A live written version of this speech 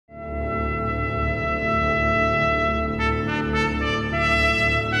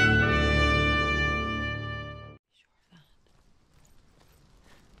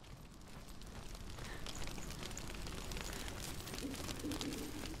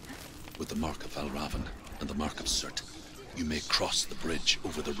with the mark of Valravan and the mark of Surt, you may cross the bridge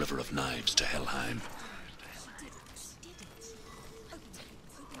over the River of Knives to Helheim.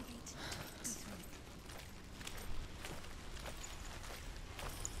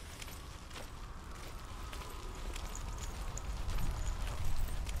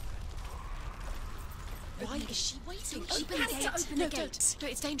 Why is she waiting? She Open the has gate. to open No, the gate. don't. No,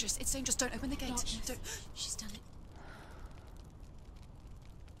 it's dangerous. It's dangerous. Don't open the gate. Don't. She's done it.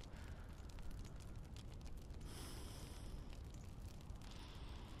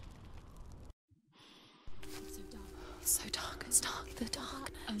 It's so dark. It's dark. The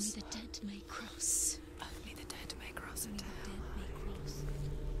darkness. Only the dead may cross. Only the dead may cross Only into the hell. dead may cross.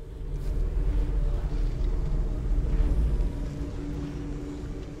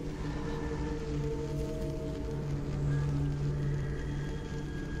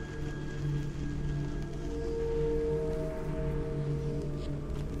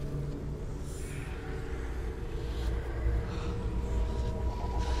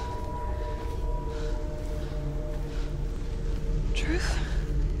 Truth?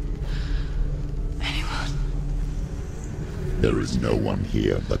 Anyone? There is no one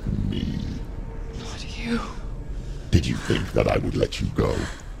here but me. Not you. Did you think that I would let you go?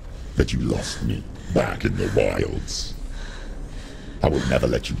 That you lost me back in the wilds? I will never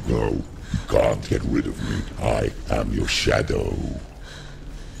let you go. You can't get rid of me. I am your shadow.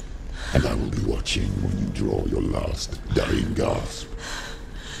 And I will be watching when you draw your last dying gasp.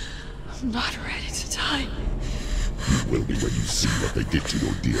 I'm not ready to die. You will be when you see what they did to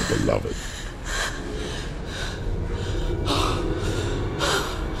your dear beloved.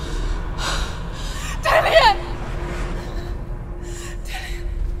 Damien!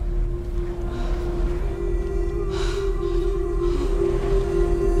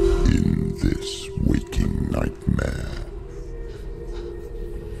 In this waking nightmare,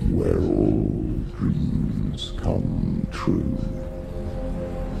 where all dreams come true,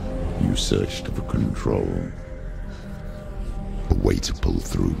 you searched for control, a way to pull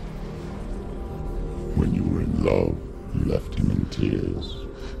through. When you were in love, you left him in tears,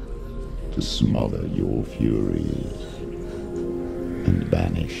 to smother your furies and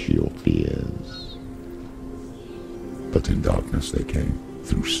banish your fears. But in darkness they came,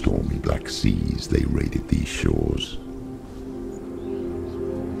 through stormy black seas they raided these shores.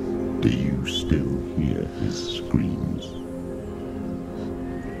 Do you still hear his screams?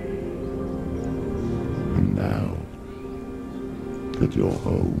 And now that you're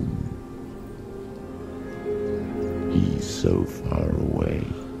home, he's so far away.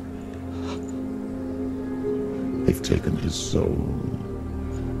 They've taken his soul.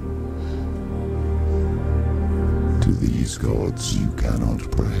 To these gods you cannot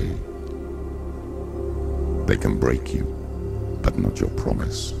pray. They can break you, but not your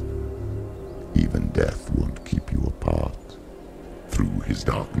promise. Even death won't keep you apart. Through his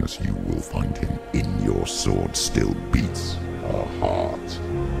darkness you will find him. In your sword still beats a heart.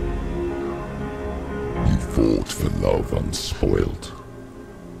 You fought for love unspoilt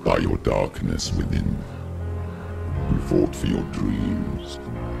by your darkness within. You fought for your dreams.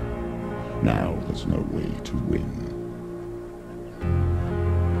 Now there's no way to win.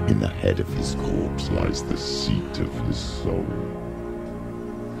 In the head of his corpse lies the seat of his soul.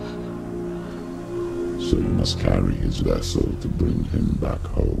 So you must carry his vessel to bring him back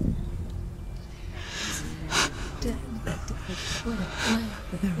home. You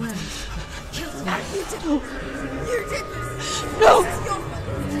did this! No! This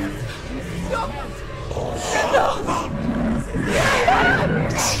is your fault!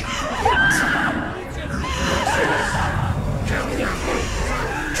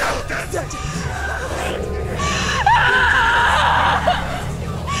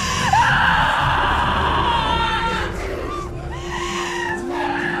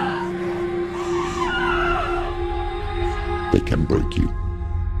 They can break you,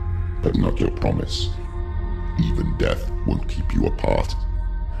 but not your promise. Even death won't keep you apart.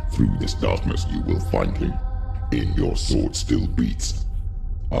 Through this darkness you will find him. In your sword still beats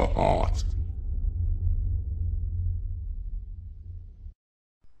a heart.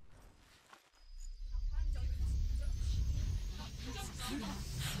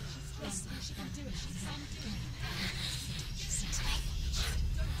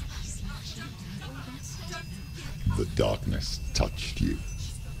 The darkness touched you.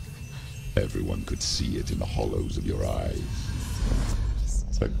 Everyone could see it in the hollows of your eyes.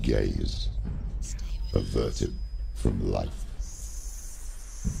 A gaze averted from life.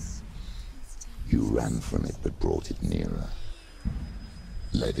 You ran from it but brought it nearer,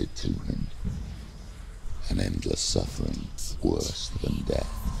 led it to him. An endless suffering worse than death.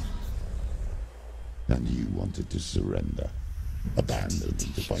 And you wanted to surrender, abandon and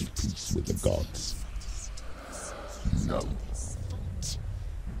to find peace with the gods. No.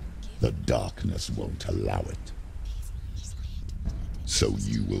 The darkness won't allow it. So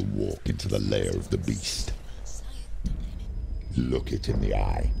you will walk into the lair of the beast. Look it in the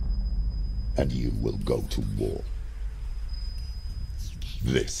eye, and you will go to war.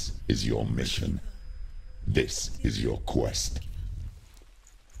 This is your mission. This is your quest.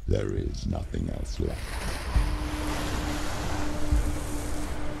 There is nothing else left.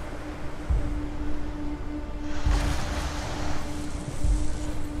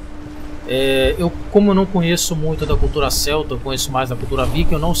 Como eu não conheço muito da cultura celta, eu conheço mais da cultura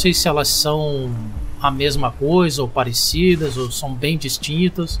viking, eu não sei se elas são a mesma coisa, ou parecidas, ou são bem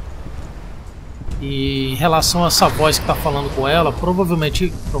distintas. E em relação a essa voz que está falando com ela,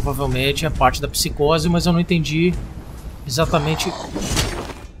 provavelmente é parte da psicose, mas eu não entendi exatamente.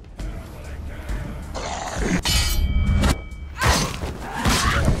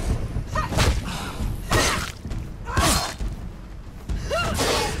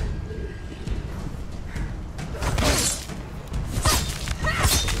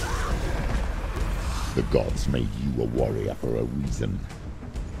 The gods made you a warrior for a reason.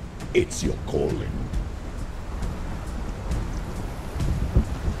 It's your calling.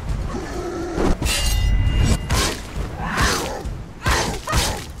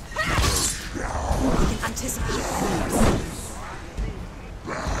 She's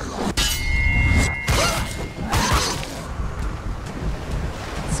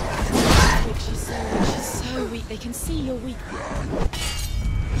so weak. They can see you're weak.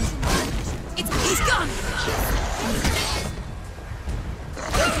 He's gone.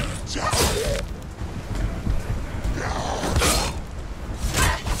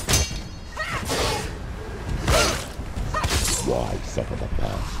 Why suffer the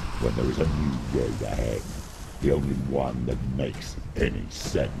past when there is a new road ahead? The only one that makes any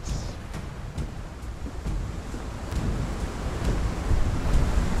sense.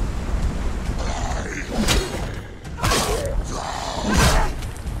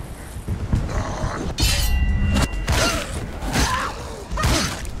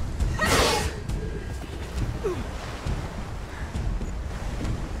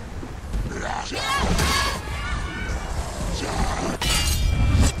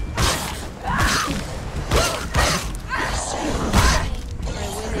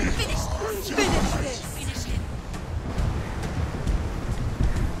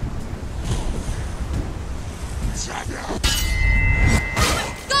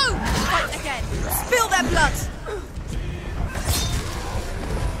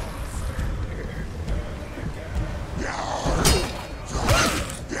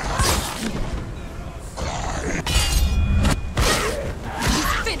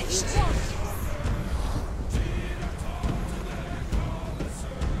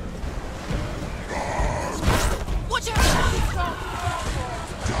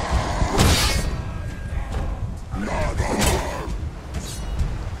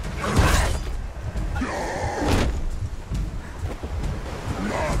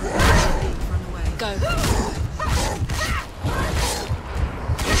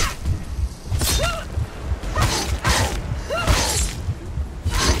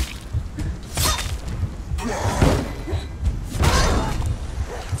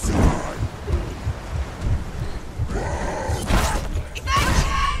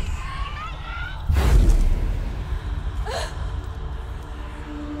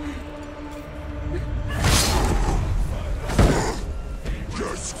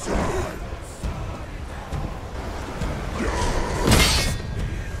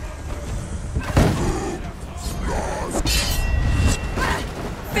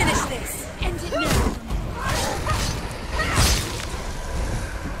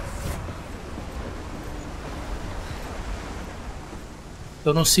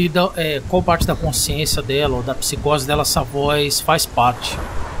 Eu não sei qual parte da consciência dela ou da psicose dela essa voz faz parte.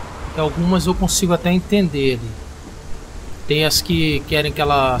 Porque algumas eu consigo até entender. Tem as que querem que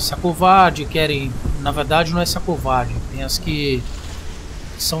ela se acovarde, na verdade não é se acovarde. Tem as que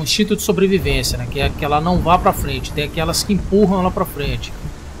são instinto de sobrevivência, né? Que é que ela não vá pra frente. Tem aquelas que empurram ela pra frente.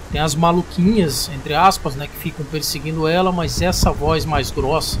 Tem as maluquinhas, entre aspas, né? Que ficam perseguindo ela, mas essa voz mais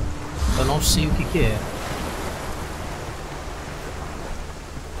grossa, eu não sei o que é.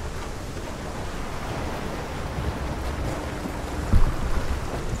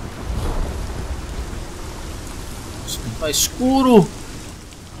 Tá escuro.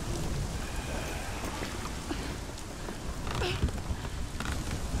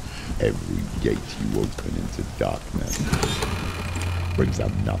 Every gate you open into darkness brings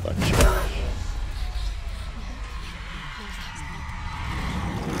another challenge.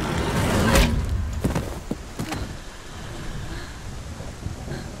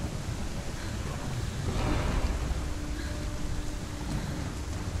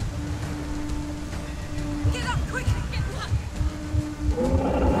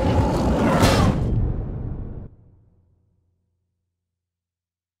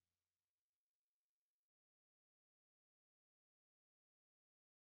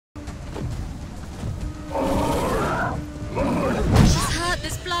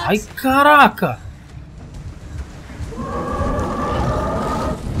 Ai, caraca!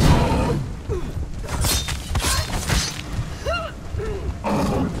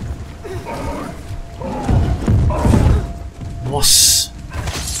 Nossa!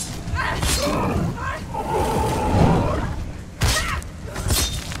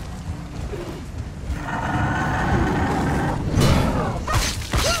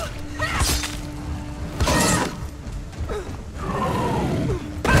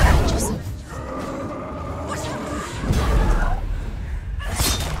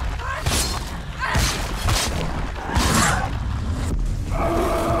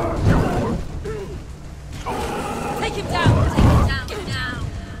 Take him down! Take him down! Get down!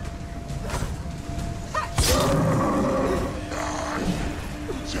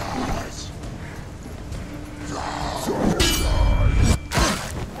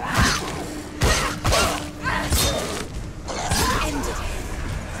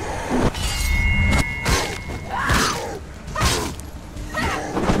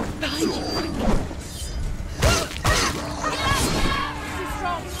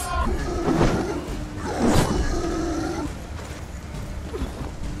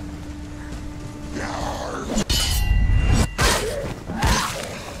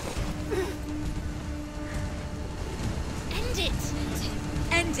 End it!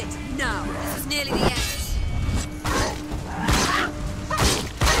 End it now! This is nearly the end.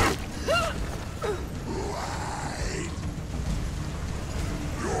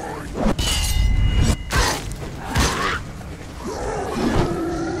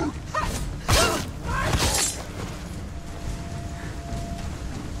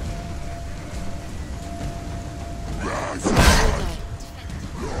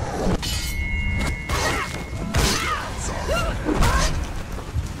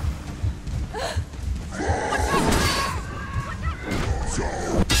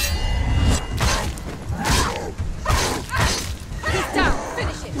 He's down!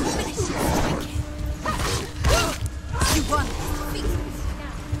 Finish it! Finish it! You won!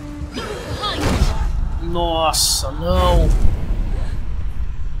 Behind! Nossa, não!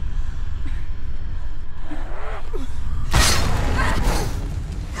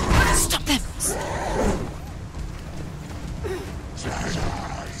 Stop them!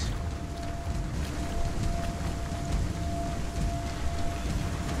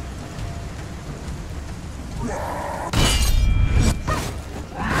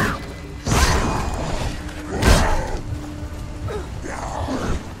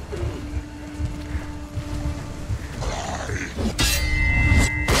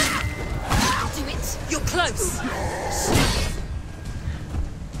 Do it! You're close!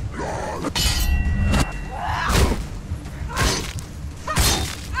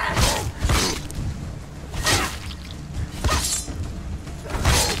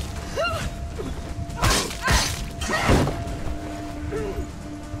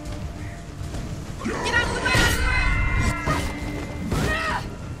 Get out of the way!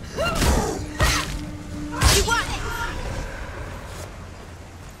 You won it!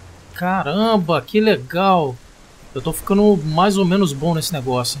 Caramba, que legal! Eu tô ficando mais ou menos bom nesse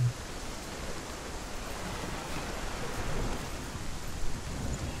negócio, hein?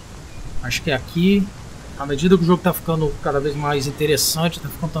 Acho que aqui, à medida que o jogo tá ficando cada vez mais interessante, tá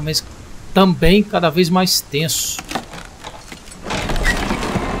ficando também cada vez mais tenso.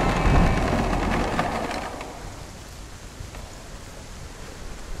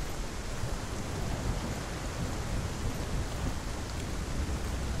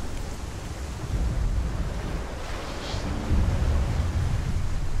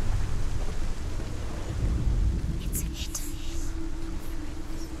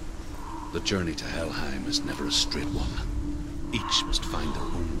 The journey to Helheim is never a straight one. Each must find their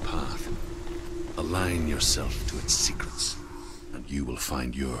own path. Align yourself to its secrets, and you will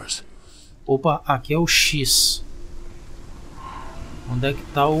find yours. Opa, aqui é o X. Onde é que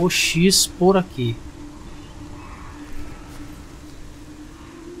tá o X por aqui?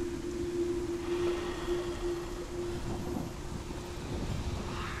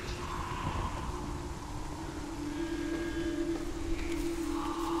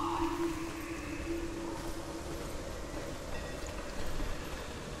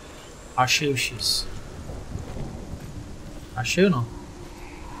 Achei o X. Achei ou não?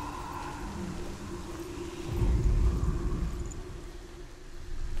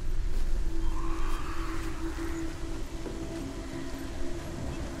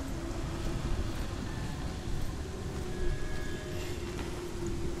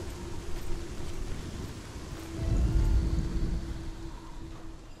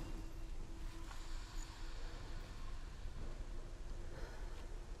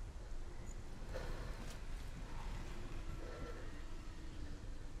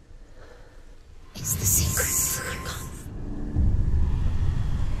 What's the secret?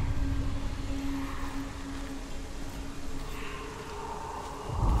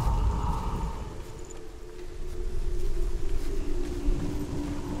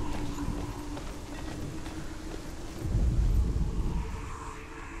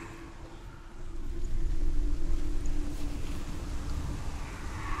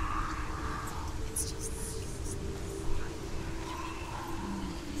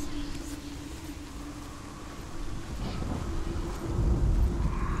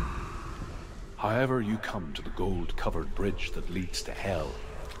 However you come to the gold-covered bridge that leads to Hell,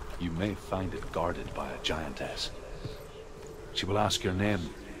 you may find it guarded by a giantess. She will ask your name,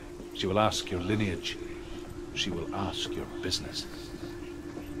 she will ask your lineage, she will ask your business.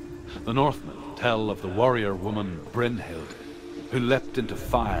 The Northmen tell of the warrior woman Brynhild, who leapt into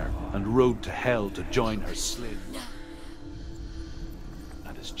fire and rode to Hell to join her slain,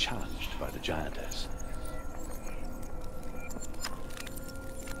 and is challenged by the giantess.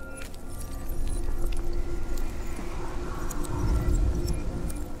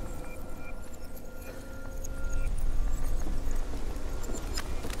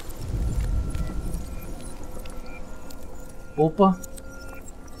 Opa.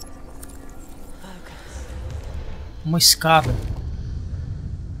 Uma escada. A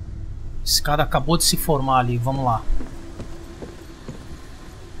escada acabou de se formar ali. Vamos lá.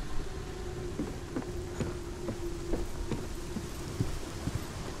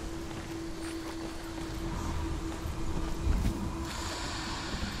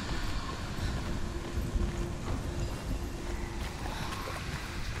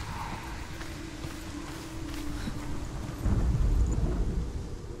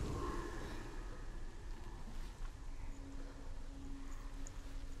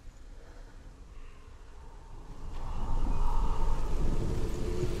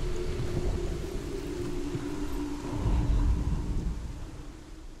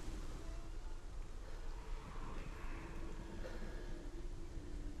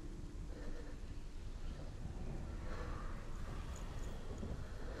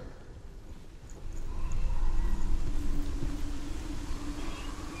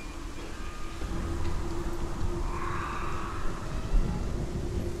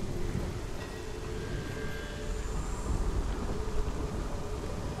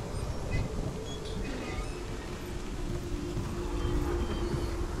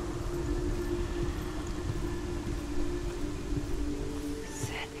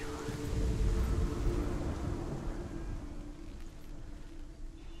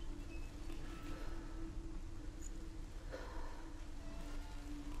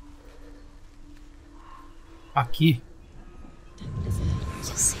 Aqui.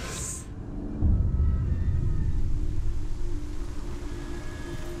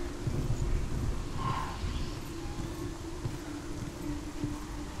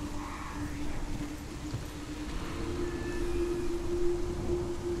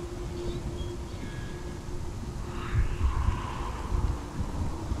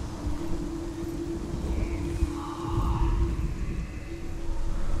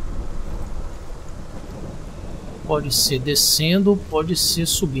 Pode ser descendo, pode ser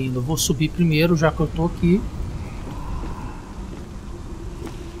subindo. Eu vou subir primeiro, já que eu tô aqui.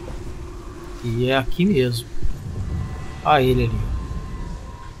 E é aqui mesmo. Ah, ele ali.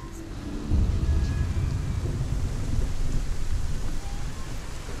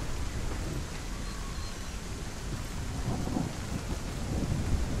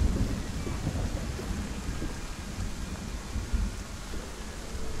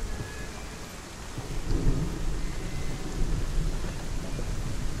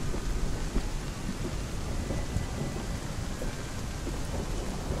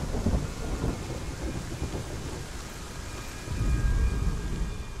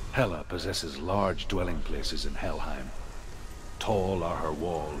 Hela possesses large dwelling places in Helheim. Tall are her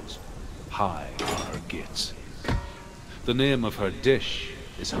walls, high are her gates. The name of her dish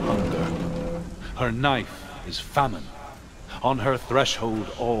is hunger. Her knife is famine. On her threshold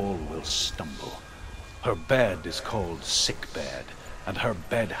all will stumble. Her bed is called sick bed, and her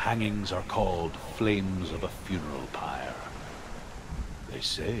bed hangings are called flames of a funeral pyre. They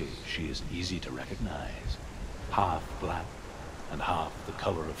say she is easy to recognize, half black and half the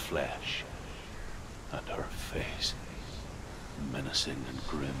color of flesh, and her face menacing and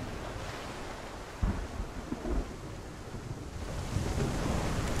grim.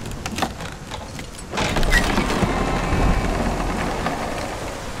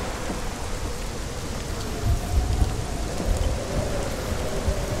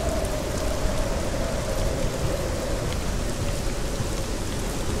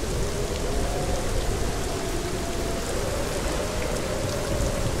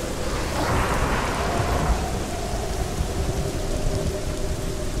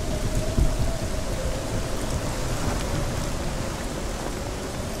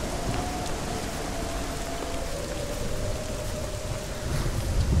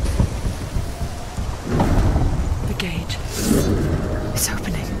 It's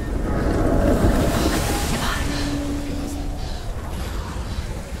opening.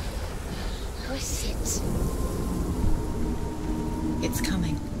 Who is it? It's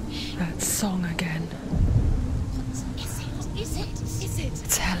coming. That song again. Is it?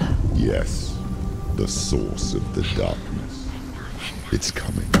 It's Hella. Yes, the source of the darkness. It's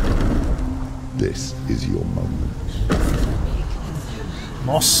coming. This is your moment.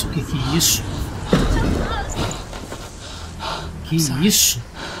 Nossa, o que é isso? Que isso?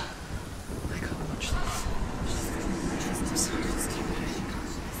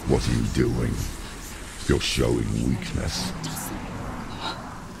 What are you doing? You're showing weakness.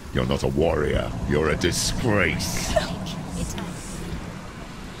 You're not a warrior. You're a disgrace.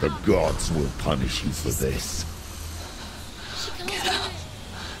 The gods will punish you for this.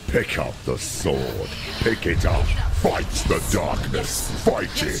 Pick up the sword. Pick it up. Fight the darkness.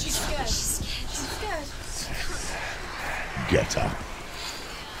 Fight it. Get up.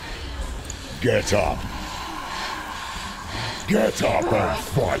 Get up. Get up and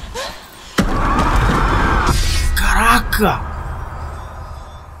fight. Caraca!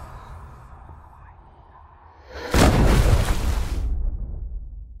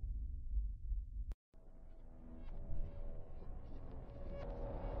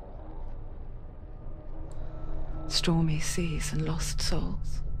 Stormy seas and lost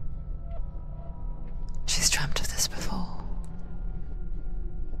souls. She's dreamt of this before.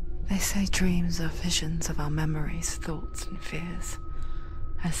 They say dreams are visions of our memories, thoughts and fears,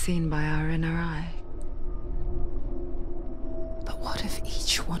 as seen by our inner eye. But what if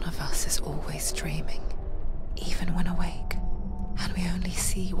each one of us is always dreaming, even when awake, and we only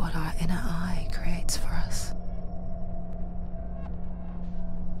see what our inner eye creates for us?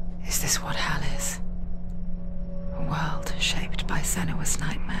 Is this what hell is? A world shaped by Senua's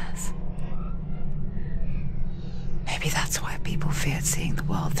nightmares. Maybe that's why people feared seeing the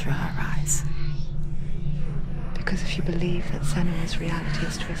world through her eyes. Because if you believe that Senua's reality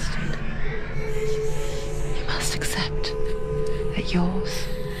is twisted, you must accept that yours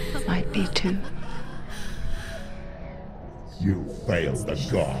might be too. You failed the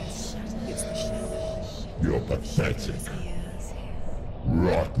gods. You're pathetic.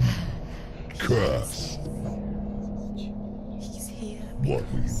 Rotten. Cursed. What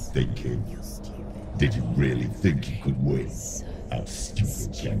were you thinking? Did you really think you could win? How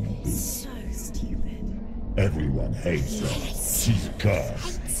stupid can you be? So stupid. Everyone hates her. She's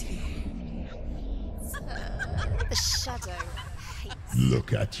cursed. The shadow hates.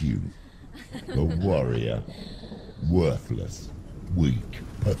 Look at you. A warrior. Worthless. Weak.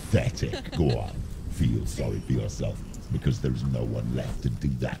 Pathetic. Go on. Feel sorry for yourself, because there's no one left to do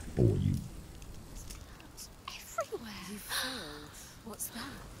that for you. Everywhere. You failed. What's that?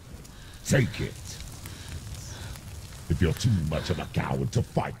 Take it. If you're too much of a coward to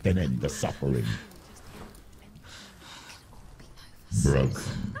fight, then end the suffering.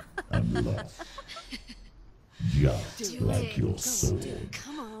 Broken and lost. Just like your sword.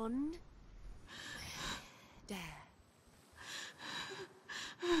 Come on. Dare.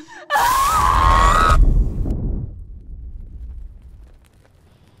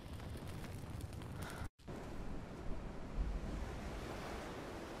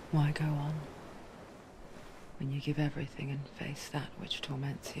 Why go on when you give everything and face that which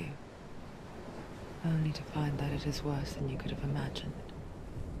torments you, only to find that it is worse than you could have imagined?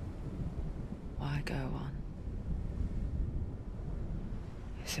 Why go on?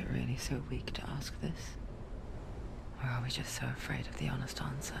 Is it really so weak to ask this? Or are we just so afraid of the honest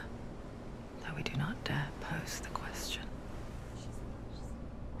answer that we do not dare pose the question?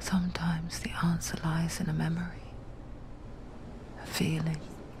 Sometimes the answer lies in a memory, a feeling,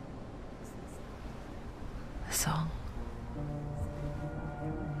 a song.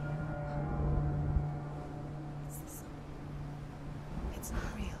 It's not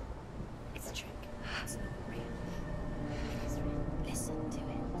real. It's a trick. It's not real. It is real. Listen to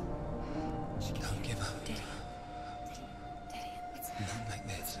it. Don't give up. Did it? It's Not like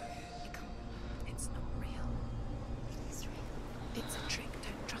this. It's not real. It is real. It's a trick.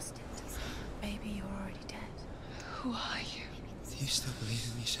 Don't trust it. Maybe you're already dead. Who are you? Do you still believe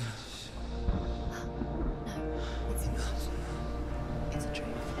in me, Senua? No, it's not. It's a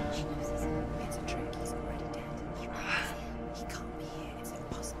trick. She knows it's a trick. He's already dead. He can't be here. It's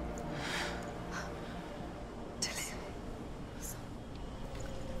impossible.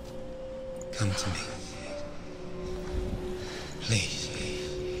 Come to me. Please.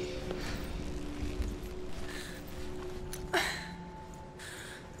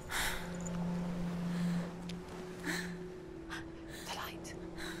 The light.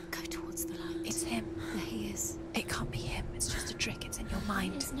 Go towards the light. It's him. There he is. It can't be him. It's just a trick. It's in your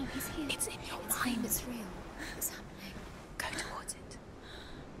mind. Yes, no, he's here. It's in your mind. It's real. What's happening? Go towards it.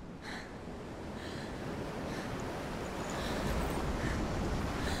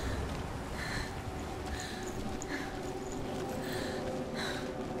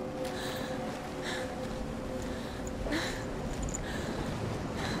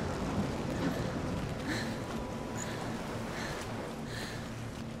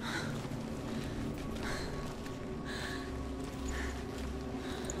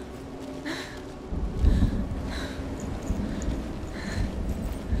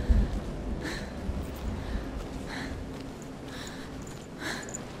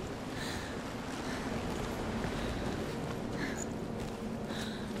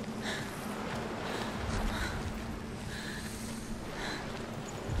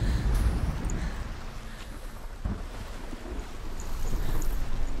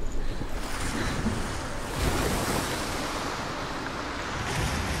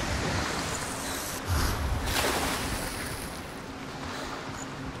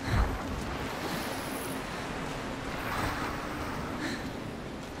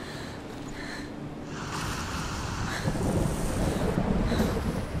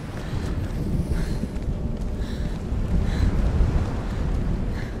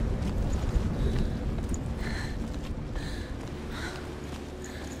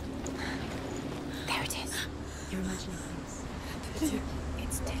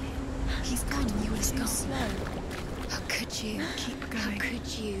 It's Dylan. He's gone. You were too slow. How could you? Keep going. How could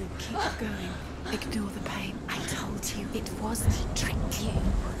you? Keep going. Ignore the pain. I told you it was to trick you.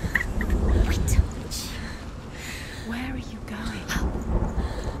 I told you. Where are you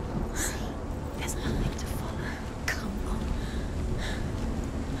going? See, there's nothing to follow. Come on.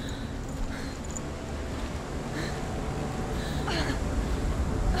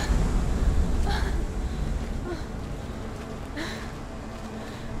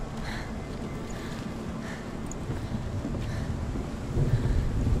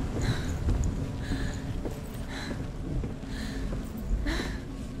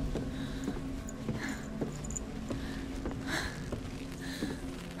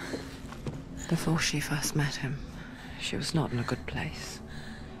 Before she first met him, she was not in a good place.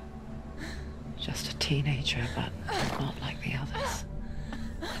 Just a teenager, but not like the others.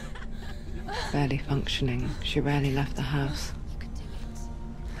 Barely functioning, she rarely left the house.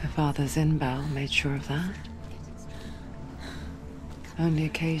 Her father's in-bell made sure of that. Only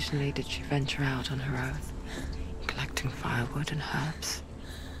occasionally did she venture out on her own, collecting firewood and herbs.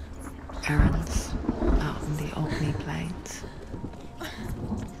 Errands out in the Orkney Plains.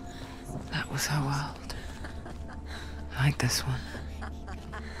 That was her world. Like this one.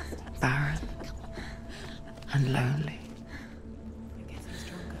 Barren and lonely. You're getting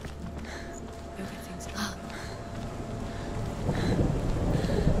stronger. You're getting stronger.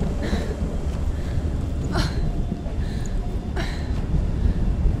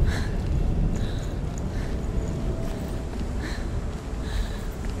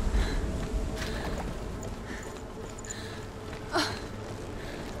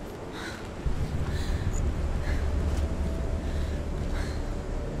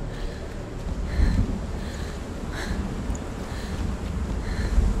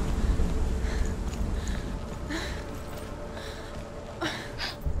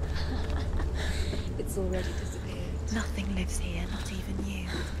 It's already disappeared. Nothing lives here, not even you.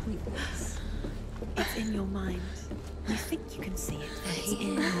 Pointless. It's in your mind. You think you can see it, but it's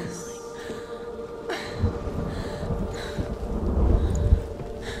in your mind.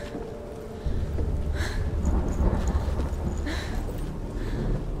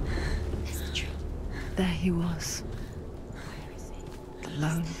 It's the truth. There he was, Where is he? the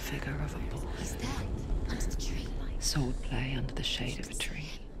lone figure of a boy. He's there, under the tree. Sword play under the shade of a tree.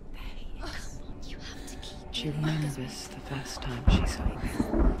 There he is. You have to keep. She remembers the first time she saw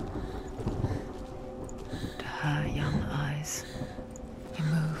him. To her young eyes, he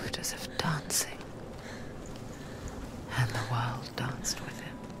moved as if dancing, and the world danced with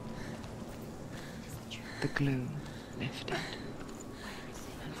him. The gloom lifted,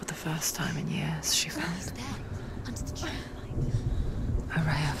 and for the first time in years, she He's felt there, under the tree. a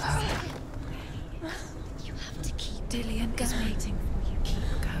ray of hope. You have to keep. Dillian is waiting for you.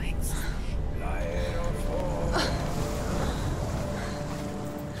 Keep going.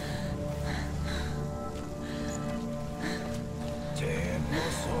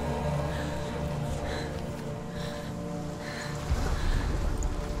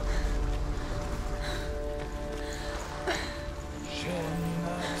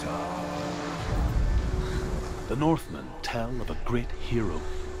 The Northmen tell of a great hero.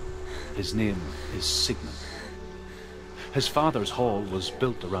 His name is Sigmund. His father's hall was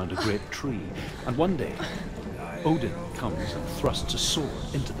built around a great tree, and one day, Odin comes and thrusts a sword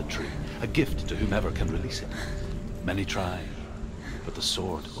into the tree, a gift to whomever can release it. Many try, but the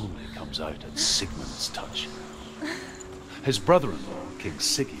sword only comes out at Sigmund's touch. His brother-in-law, King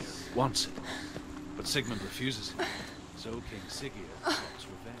Siggeir, wants it, but Sigmund refuses it, so King Siggeir wants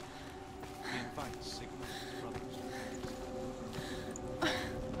revenge. He invites Sigmund's brothers to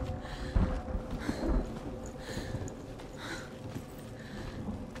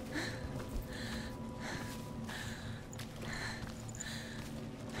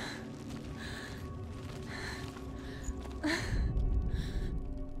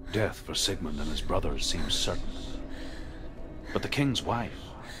Death for Sigmund and his brothers seems certain. But the king's wife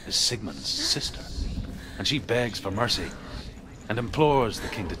is Sigmund's sister, and she begs for mercy and implores the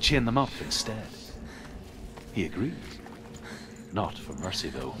king to chain them up instead. He agrees. Not for mercy,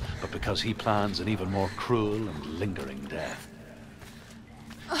 though, but because he plans an even more cruel and lingering death.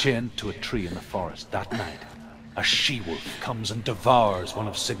 Chained to a tree in the forest that night, a she-wolf comes and devours one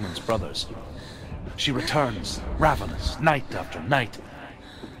of Sigmund's brothers. She returns, ravenous, night after night,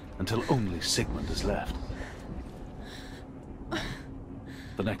 until only Sigmund is left.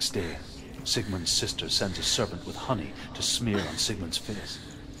 The next day, Sigmund's sister sends a servant with honey to smear on Sigmund's face.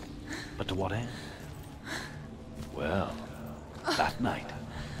 But to what end? Well, that night,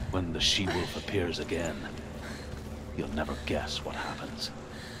 when the she-wolf appears again, you'll never guess what happens.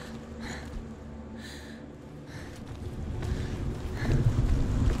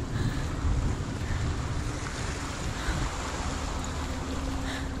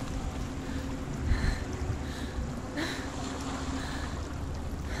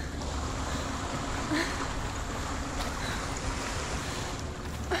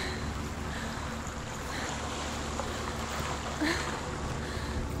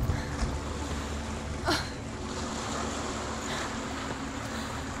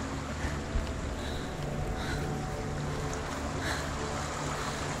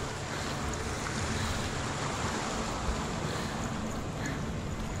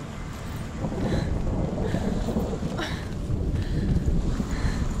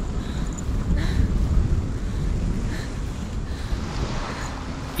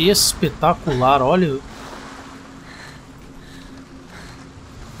 Espetacular, olha.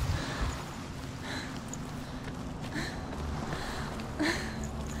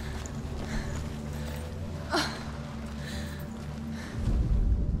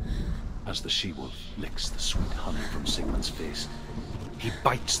 As the she-wolf licks the sweet honey from Sigmund's face, he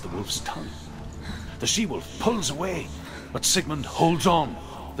bites the wolf's tongue. The she-wolf pulls away, but Sigmund holds on.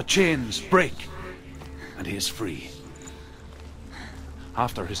 The chains break, and he is free.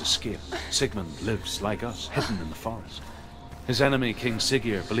 After his escape, Sigmund lives like us, hidden in the forest. His enemy, King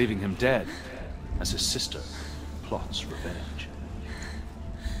Siggeir, believing him dead, as his sister plots revenge.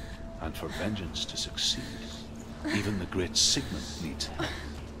 And for vengeance to succeed, even the great Sigmund needs help.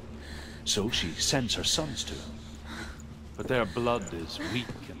 So she sends her sons to him. But their blood is weak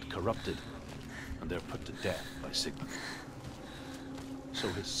and corrupted, and they're put to death by Sigmund. So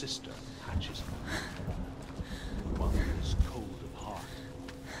his sister hatches him. One is cold of heart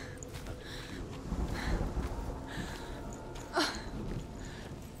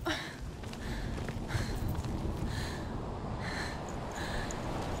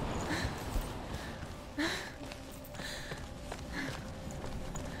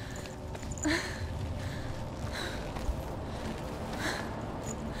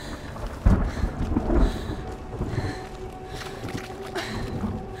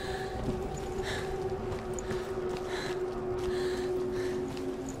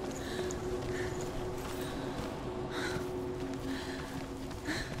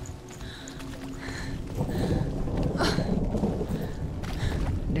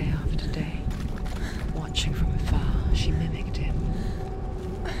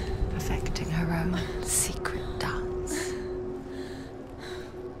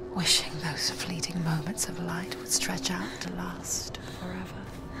and moments of light would stretch out to last forever.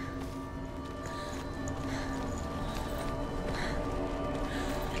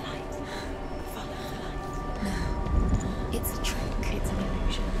 The light. Follow the light. No. It's a trick. It's an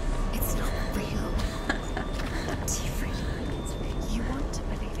illusion. It's not real. Do you really think it's real? You want to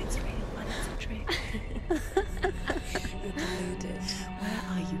believe it's real, but it's a trick. You're deluded. Where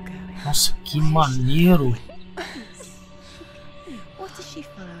are you going? Nossa, que maneiro! What is she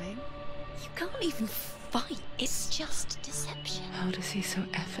following? You can't even fight. It's just deception. How does he so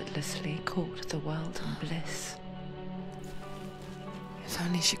effortlessly court the world and bliss? If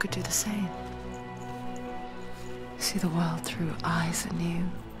only she could do the same. See the world through eyes anew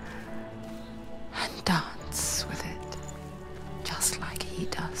and dance with it. just like he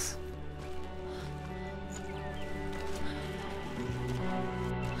does.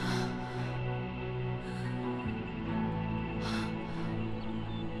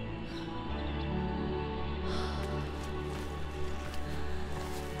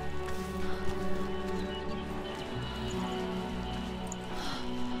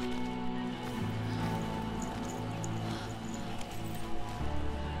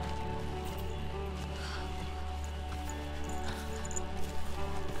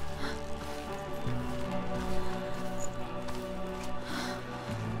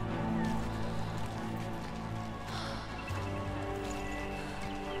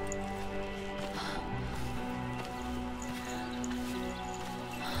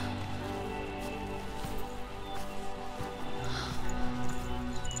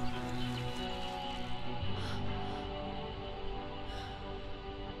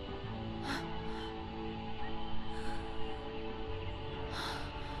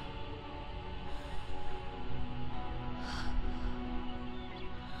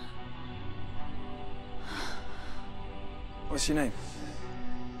 What's your name?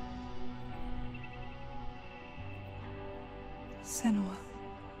 Senua.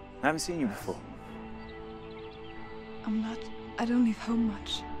 I haven't seen you before. I don't leave home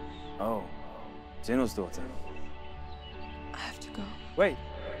much. Oh, Zeno's daughter. I have to go. Wait.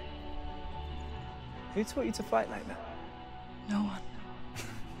 Who taught you to fight like that? No one.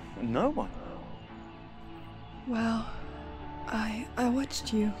 No one? Well, I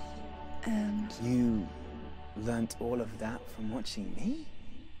watched you, and... You learnt all of that from watching me?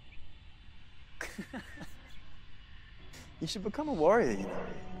 You should become a warrior, you know.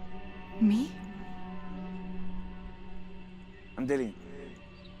 Me? I'm Dillian.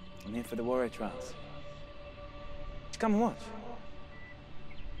 I'm here for the warrior trials. Just come and watch.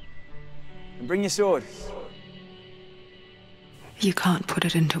 And bring your sword. You can't put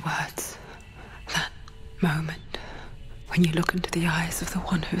it into words. That moment when you look into the eyes of the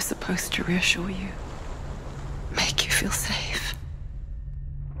one who is supposed to reassure you, make you feel safe.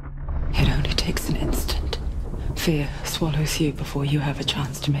 It only takes an instant. Fear swallows you before you have a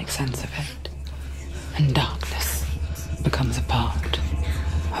chance to make sense of it. And darkness becomes a part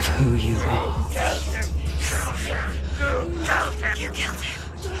of who you are. You killed him.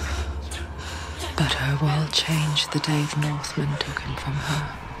 But her world changed the day the Northmen took him from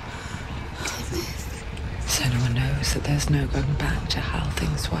her. Senua knows that there's no going back to how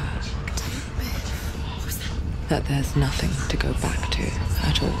things were. That there's nothing to go back to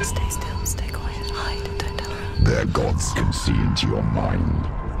at all. Stay still, stay quiet, hide, don't tell her. Their gods can see into your mind.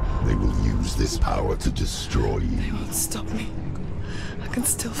 They will use this power to destroy you. They won't stop me. I can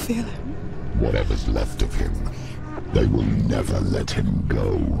still feel him. Whatever's left of him, they will never let him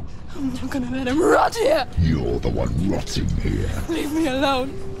go. I'm not gonna let him rot here! You're the one rotting here. Leave me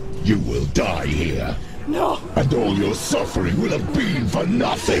alone! You will die here. No! And all your suffering will have been for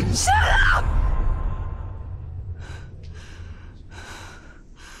nothing. Shut up!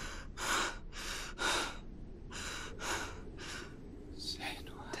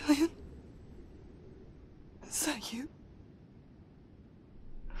 Dillian? Is that you?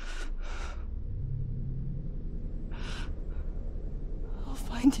 I'll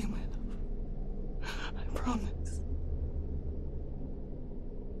find you, my love. I promise.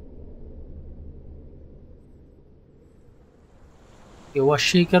 Eu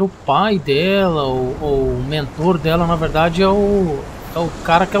achei que era o pai dela, ou o mentor dela, na verdade é o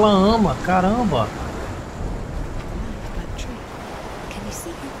cara que ela ama. Caramba! Can you see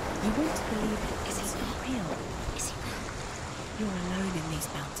him? You want to believe it. Is he not real? Is he not? You're alone in these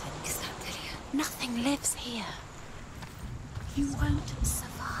mountains. Is that Dillian? Nothing lives here. You won't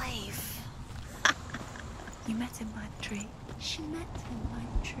survive. You met him by the tree. She met him by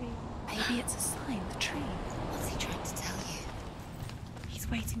the tree. Maybe it's a sign, the tree. What's he trying to tell you? He's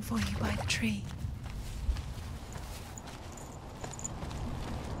waiting for you by the tree.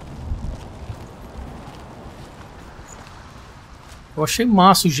 Eu achei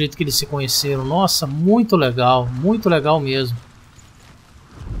massa o jeito que eles se conheceram. Nossa, muito legal mesmo.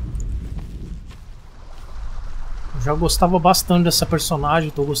 Eu já gostava bastante dessa personagem,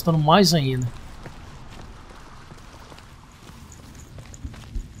 tô gostando mais ainda.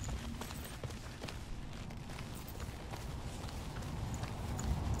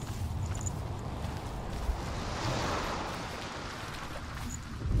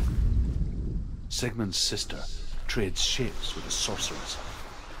 Sigmund's sister trades shapes with a sorceress,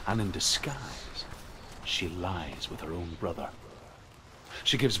 and in disguise, she lies with her own brother.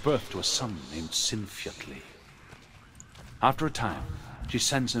 She gives birth to a son named Sinfjotli. After a time, she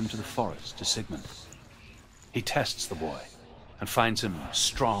sends him to the forest to Sigmund. He tests the boy and finds him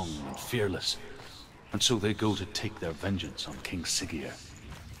strong and fearless, and so they go to take their vengeance on King Siggeir.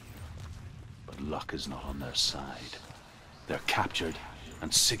 But luck is not on their side. They're captured,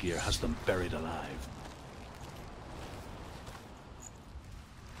 and Siggeir has them buried alive.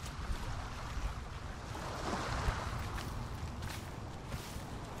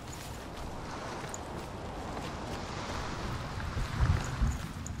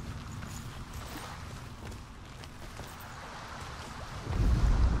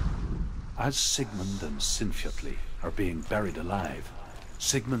 As Sigmund and Sinfjotli are being buried alive,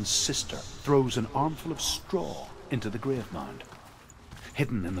 Sigmund's sister throws an armful of straw into the grave mound.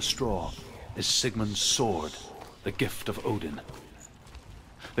 Hidden in the straw is Sigmund's sword, the gift of Odin.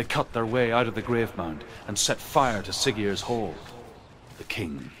 They cut their way out of the grave mound and set fire to Siggeir's hall. The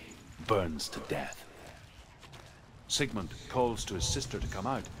king burns to death. Sigmund calls to his sister to come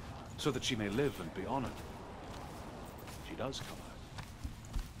out so that she may live and be honored. She does come out,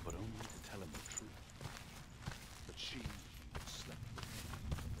 but only to tell him the truth. That she slept with him.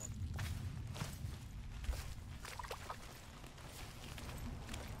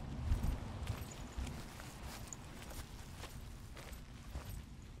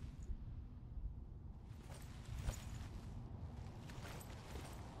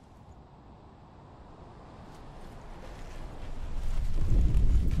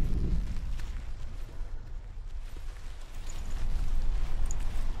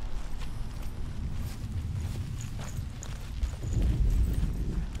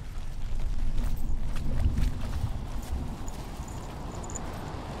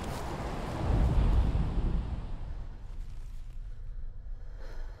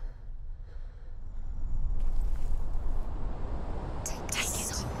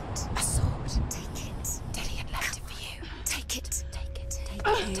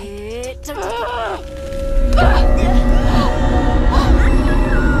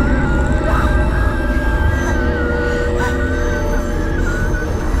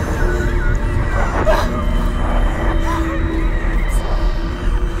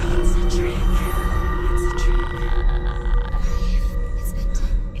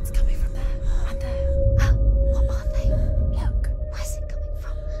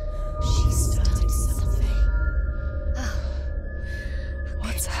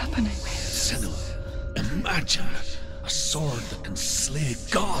 Imagine a sword that can slay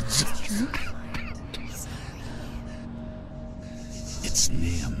gods. Its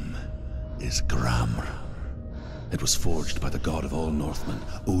name is Gramr. It was forged by the god of all Northmen,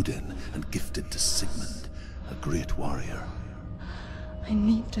 Odin, and gifted to Sigmund, a great warrior. I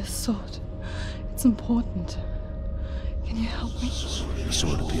need this sword. It's important. Can you help me? The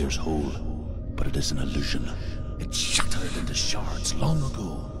sword appears whole, but it is an illusion. It shattered into shards long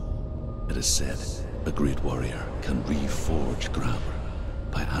ago. It is said a great warrior can reforge Gramr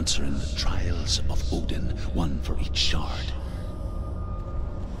by answering the trials of Odin, one for each shard.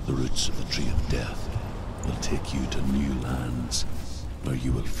 The roots of the Tree of Death will take you to new lands where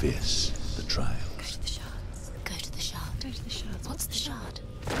you will face the trials. Go to the shards. Go to the shard. Go to the shard. What's the shard?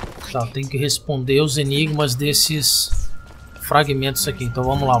 Tá, tem que responder os enigmas desses fragmentos aqui. Então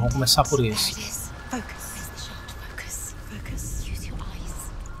vamos lá, vamos começar por esse. Focus. Where's the shard? Focus. Focus. Use your eyes.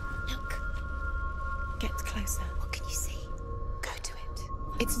 Look. Get closer. What can you see? Go to it.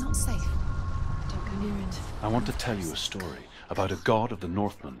 It's not safe. Don't go near it. I want to tell you a story about a god of the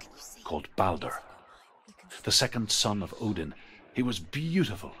Northmen called Baldur. The second son of Odin. He was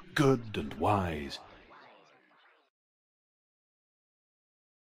beautiful, good, and wise.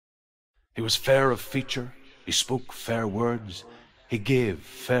 He was fair of feature, he spoke fair words, he gave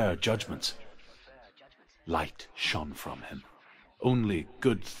fair judgments. Light shone from him. Only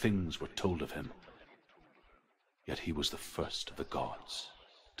good things were told of him. Yet he was the first of the gods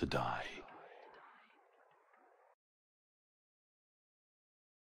to die.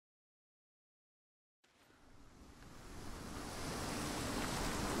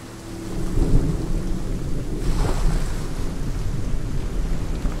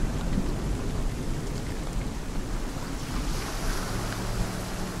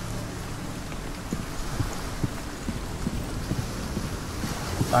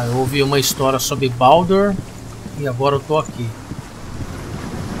 Tá, eu ouvi uma história sobre Baldur e agora eu tô aqui.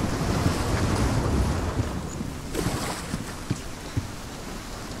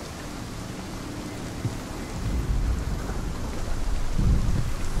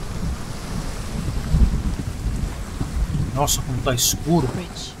 Nossa, como tá escuro.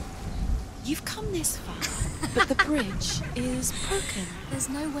 Bridge. You've come this far, but the bridge is broken. There's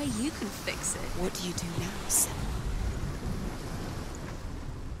no way you can fix it. What do you do now, Senua?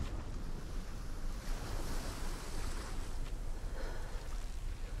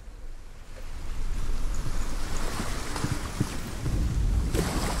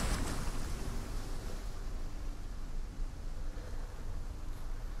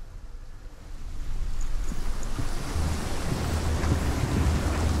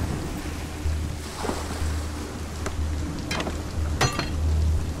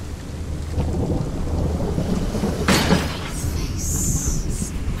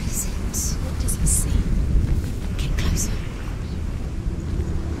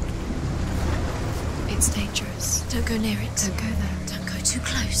 go near it. Don't go there. Don't go too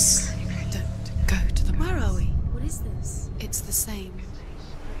close. Don't go to the... Where are we? What is this? It's the same.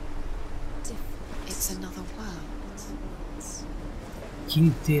 It's another world. Que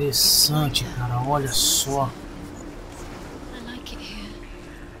interessante, cara. Olha só. I like it here.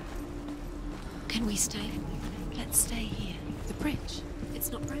 Can we stay? Let's stay here. The bridge. It's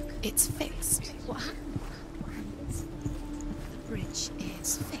not broken. It's fixed. What happened? The bridge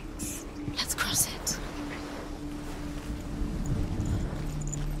is fixed. Let's cross it.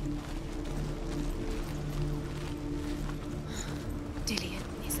 Dillion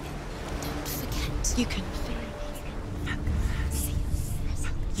is in. Don't forget. You can feel.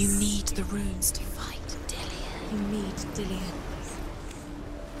 You need the runes to fight Dillion. You need Dillion.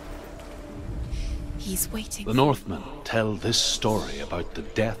 He's waiting. The Northmen tell this story about the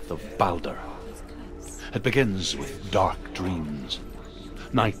death of Baldur. It begins with dark dreams.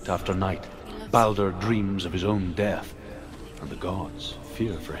 Night after night, Baldur dreams of his own death, and the gods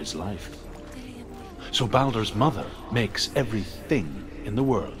fear for his life. So Baldur's mother makes everything in the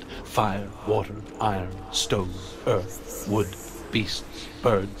world: fire, water, iron, stone, earth, wood, beasts,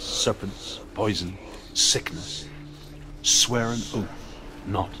 birds, serpents, poison, sickness, swear an oath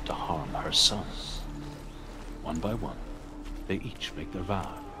not to harm her sons. One by one, they each make their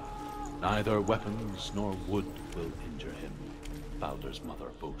vow. Neither weapons nor wood will injure him, Baldur's mother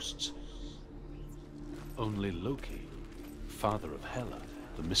boasts. Only Loki, father of Hela,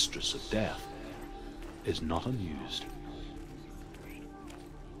 the mistress of death, is not amused.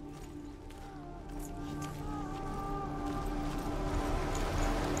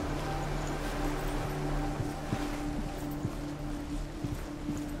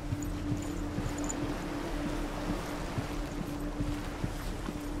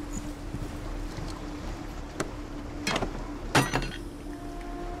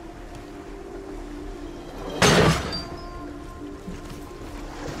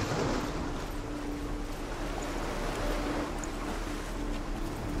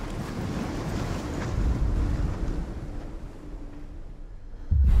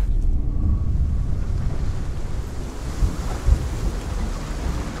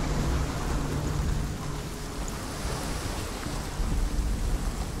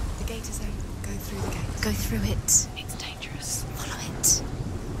 Go through it. It's dangerous. Follow it.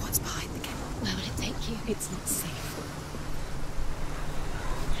 What's behind the gate? Where will it take you? It's not safe.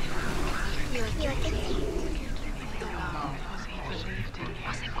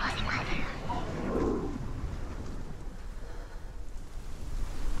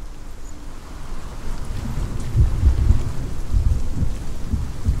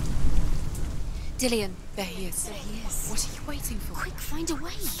 Dillion. There he is. There he is. What are you waiting for? Quick, find a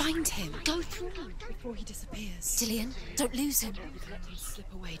way. Find him. Go through before he disappears. Dillion, don't lose him. You've let him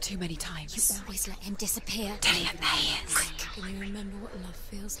slip away too many times. You always let him disappear. Dillion, there he is. Quick. Can you remember what love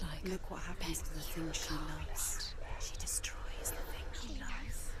feels like? Look what happens to the thing she loves. She destroys the thing she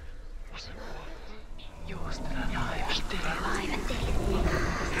loves. You're still alive, still alive.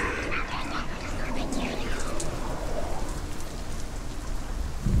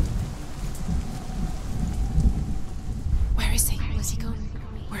 Where is he? Where's he gone?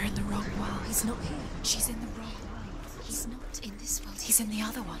 We're in the wrong world. He's not here. She's in the wrong world. He's not in this world. He's in the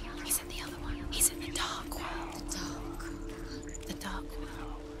other one. He's in the other one. He's in the dark world. The dark. The dark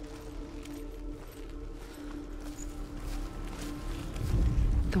world.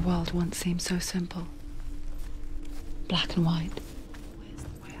 The world once seemed so simple. Black and white.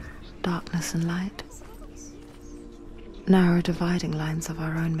 Darkness and light. Narrow dividing lines of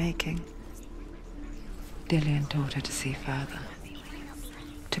our own making. Dillion taught her to see further.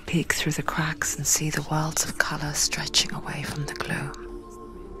 To peek through the cracks and see the worlds of color stretching away from the gloom.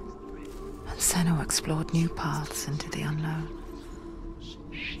 And Senua explored new paths into the unknown.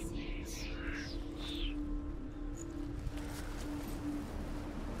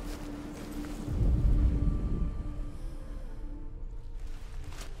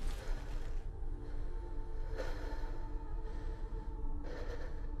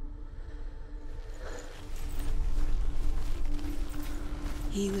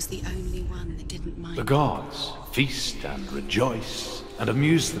 He was the only one that didn't mind. The gods feast and rejoice and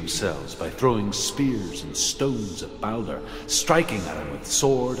amuse themselves by throwing spears and stones at Baldur, striking at him with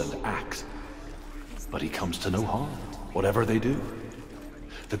sword and axe. But he comes to no harm, whatever they do.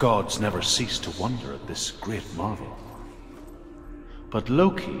 The gods never cease to wonder at this great marvel. But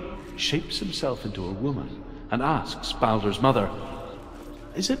Loki shapes himself into a woman and asks Baldur's mother,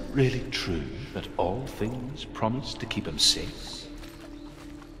 "Is it really true that all things promise to keep him safe?"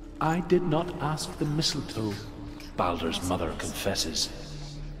 "I did not ask the mistletoe," Baldur's mother confesses.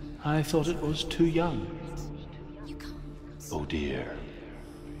 "I thought it was too young." You can't Oh dear.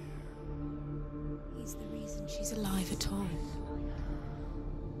 He's the reason she's alive at all.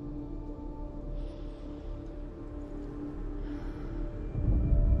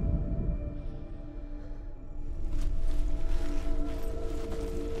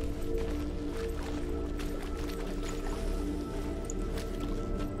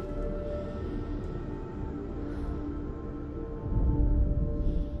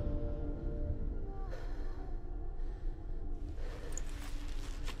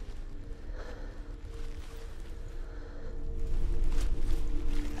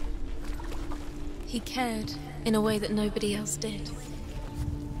 He cared in a way that nobody else did. He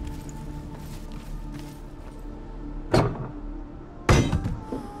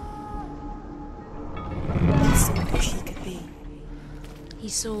saw who she could be. He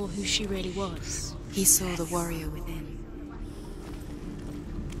saw who she really was. He saw the warrior within.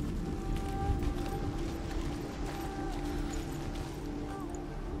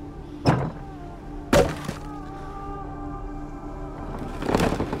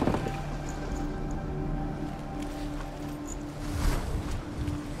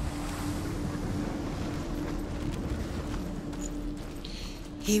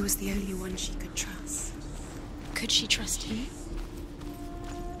 He was the only one she could trust. Could she trust him?